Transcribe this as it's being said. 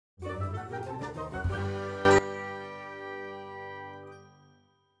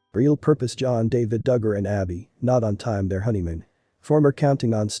Real purpose. John David Duggar and Abbie, not on time. Their honeymoon. Former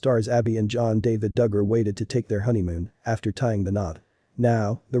Counting On stars Abbie and John David Duggar waited to take their honeymoon after tying the knot.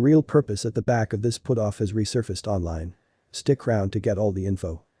 Now, the real purpose at the back of this put-off has resurfaced online. Stick round to get all the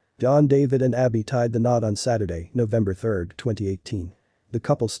info. John David and Abbie tied the knot on Saturday, November 3, 2018. The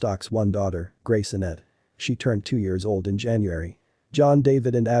couple stalks one daughter, Grace Annette. She turned 2 years old in January. John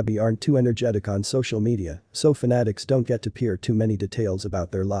David and Abbie aren't too energetic on social media, so fanatics don't get to peer too many details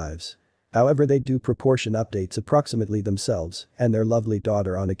about their lives. However, they do proportion updates approximately themselves and their lovely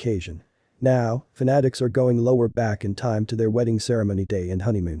daughter on occasion. Now, fanatics are going lower back in time to their wedding ceremony day and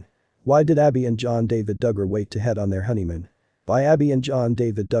honeymoon. Why did Abbie and John David Duggar wait to head on their honeymoon? Why Abbie and John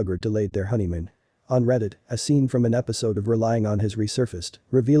David Duggar delayed their honeymoon? On Reddit, a scene from an episode of Relying On has resurfaced,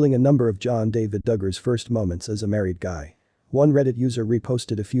 revealing a number of John David Duggar's first moments as a married guy. One Reddit user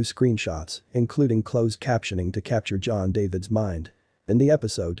reposted a few screenshots, including closed captioning to capture John David's mind. In the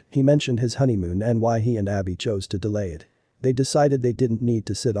episode, he mentioned his honeymoon and why he and Abbie chose to delay it. They decided they didn't need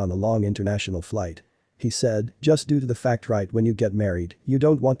to sit on a long international flight. He said, just due to the fact right when you get married, you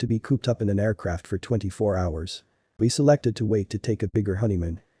don't want to be cooped up in an aircraft for 24 hours. We selected to wait to take a bigger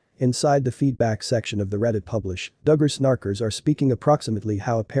honeymoon. Inside the feedback section of the Reddit publish, Duggar snarkers are speaking approximately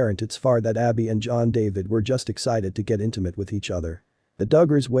how apparent it's far that Abbie and John David were just excited to get intimate with each other. The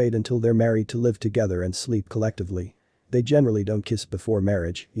Duggars wait until they're married to live together and sleep collectively. They generally don't kiss before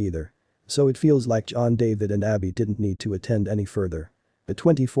marriage, either. So it feels like John David and Abbie didn't need to attend any further. A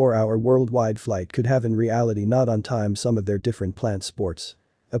 24-hour worldwide flight could have in reality not on time some of their different planned sports.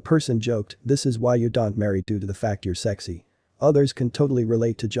 A person joked, this is why you don't marry due to the fact you're sexy. Others can totally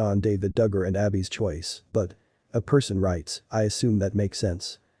relate to John David Duggar and Abbie's choice, but. A person writes, I assume that makes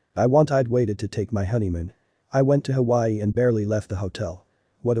sense. I'd waited to take my honeymoon. I went to Hawaii and barely left the hotel.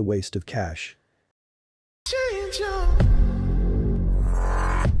 What a waste of cash. Change up.